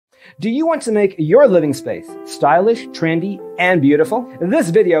Do you want to make your living space stylish, trendy, and beautiful? This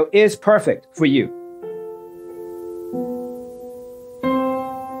video is perfect for you.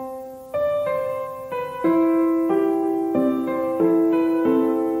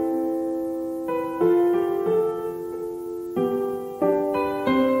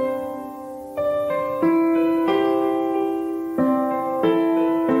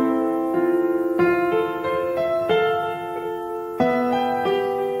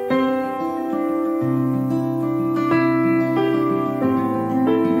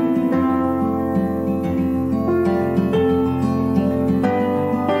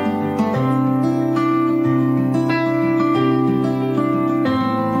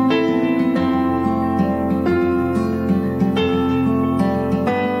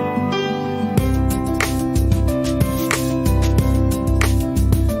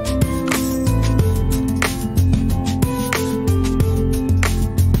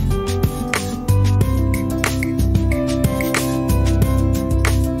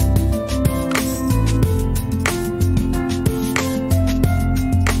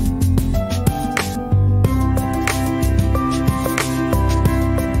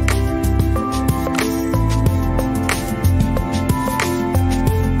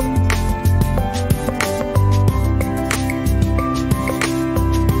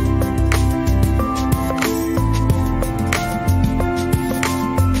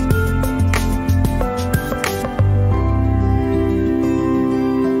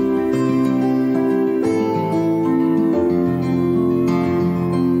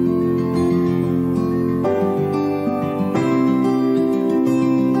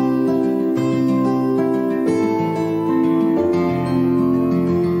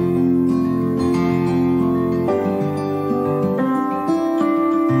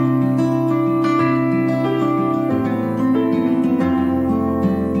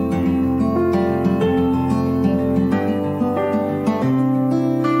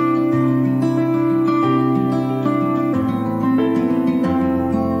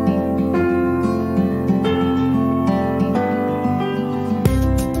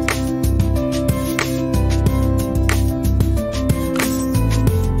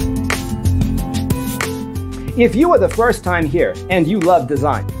 If you are the first time here and you love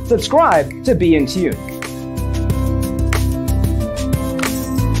design, subscribe to Be in Tune.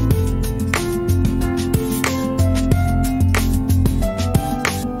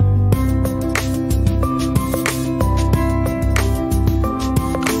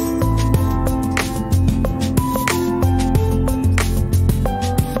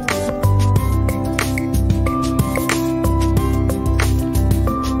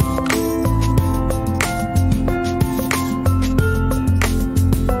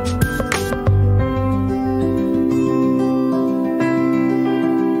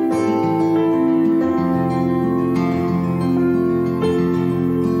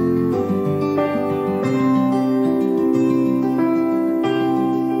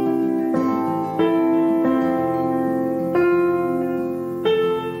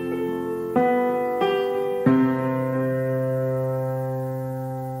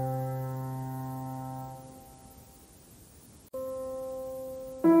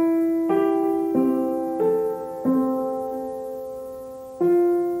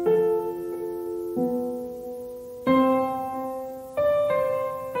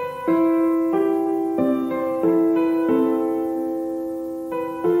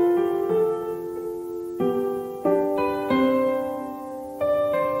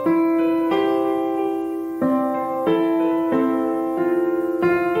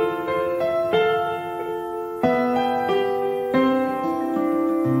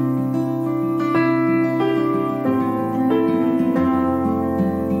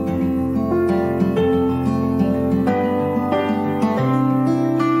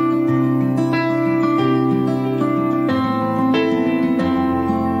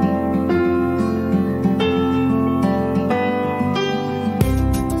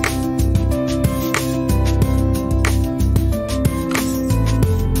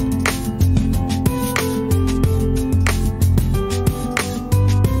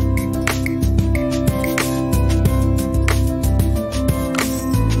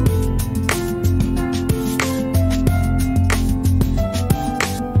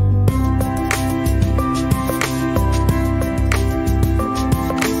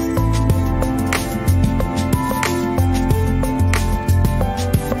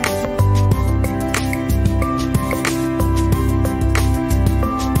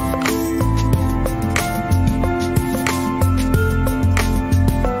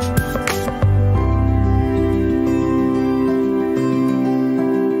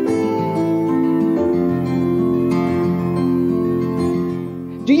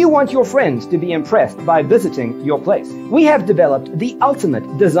 want your friends to be impressed by visiting your place. We have developed the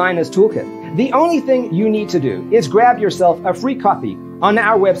ultimate designer's toolkit. The only thing you need to do is grab yourself a free copy on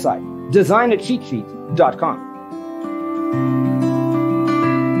our website, designercheatsheet.com.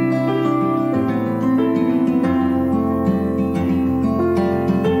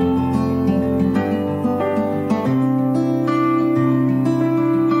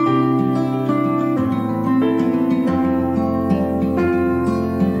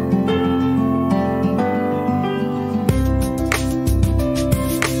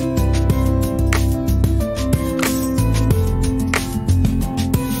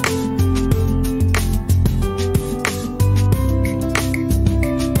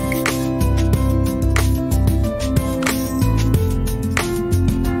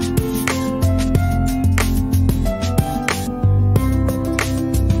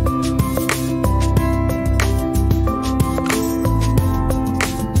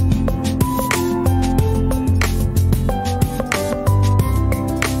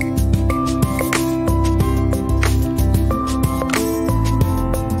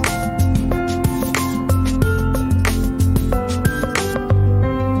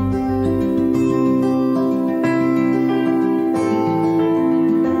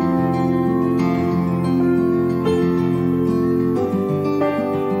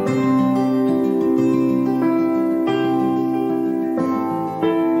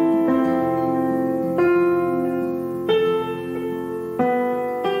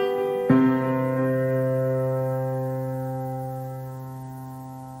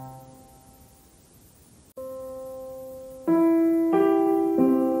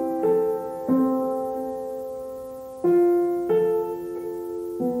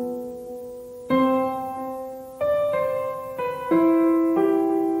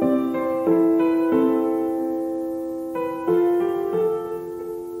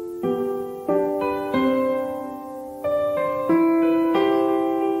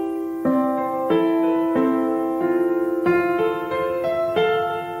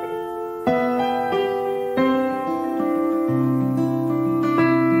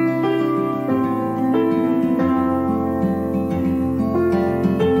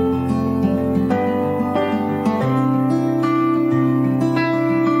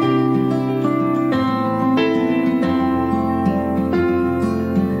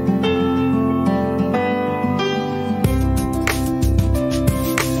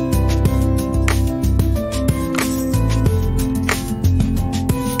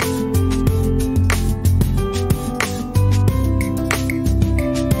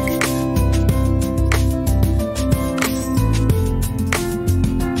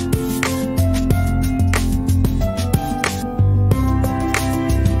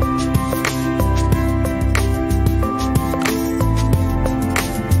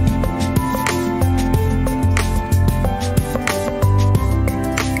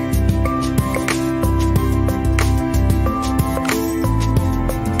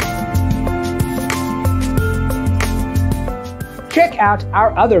 Check out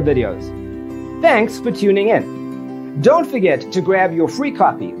our other videos. Thanks for tuning in. Don't forget to grab your free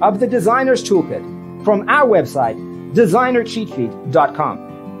copy of the Designer's Toolkit from our website, designercheatsheet.com.